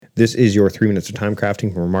This is your 3 minutes of time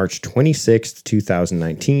crafting for March 26th,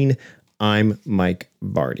 2019. I'm Mike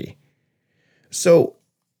Vardy. So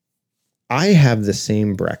I have the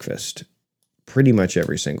same breakfast pretty much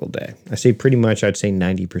every single day. I say pretty much, I'd say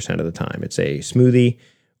 90% of the time. It's a smoothie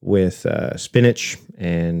with spinach,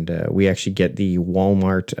 and we actually get the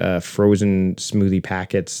Walmart frozen smoothie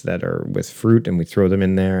packets that are with fruit, and we throw them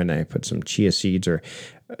in there, and I put some chia seeds or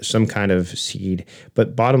some kind of seed.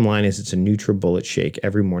 But bottom line is it's a NutriBullet shake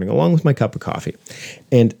every morning along with my cup of coffee.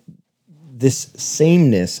 And this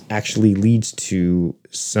sameness actually leads to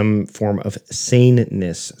some form of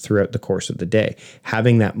saneness throughout the course of the day.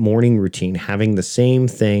 Having that morning routine, having the same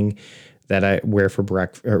thing that I wear for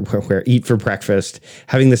eat for breakfast,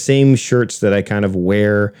 having the same shirts that I kind of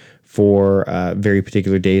wear for very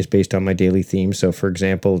particular days based on my daily theme. So, for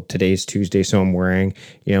example, today's Tuesday, so I'm wearing,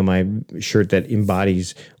 my shirt that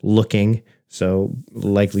embodies looking. So,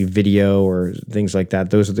 likely video or things like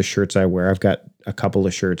that. Those are the shirts I wear. I've got a couple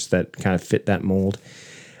of shirts that kind of fit that mold.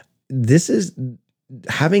 This is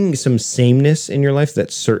having some sameness in your life. That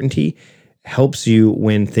certainty helps you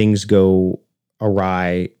when things go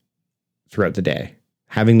awry throughout the day.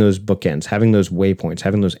 Having those bookends, having those waypoints,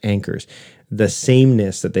 having those anchors, the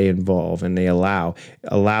sameness that they involve and they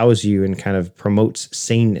allows you and kind of promotes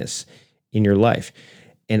saneness in your life.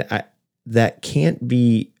 And that can't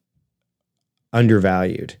be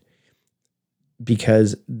undervalued,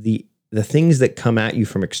 because the things that come at you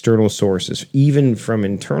from external sources, even from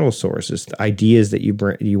internal sources, the ideas that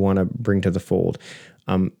you want to bring to the fold,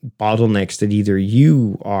 bottlenecks that either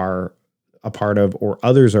you are a part of or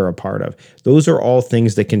others are a part of, those are all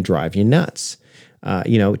things that can drive you nuts.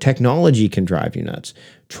 Technology can drive you nuts.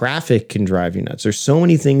 Traffic can drive you nuts. There's so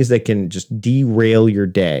many things that can just derail your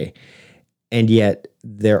day. And yet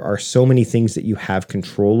there are so many things that you have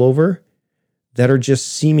control over that are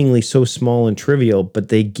just seemingly so small and trivial, but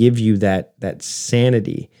they give you that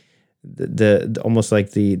sanity. The almost like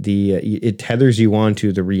it tethers you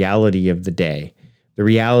onto the reality of the day, the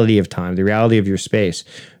reality of time, the reality of your space.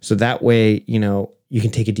 So that way, you can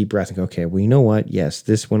take a deep breath and go, okay, well, you know what? Yes,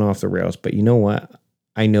 this went off the rails, but you know what?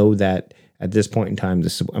 I know that at this point in time,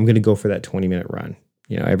 I'm going to go for that 20-minute run.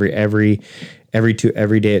 Every day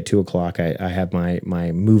at 2:00, I have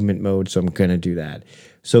my movement mode, so I'm going to do that.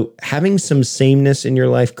 So having some sameness in your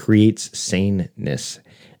life creates saneness.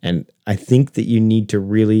 And I think that you need to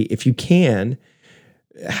really, if you can,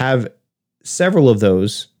 have several of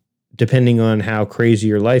those depending on how crazy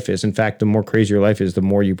your life is. In fact, the more crazy your life is, the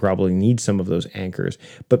more you probably need some of those anchors.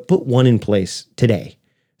 But put one in place today.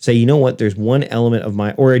 Say, you know what, there's one element of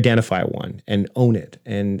or identify one and own it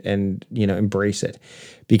and embrace it.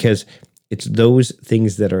 Because it's those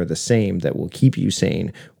things that are the same that will keep you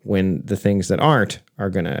sane when the things that aren't are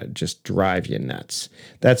going to just drive you nuts.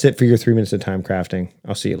 That's it for your 3 minutes of time crafting.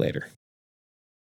 I'll see you later.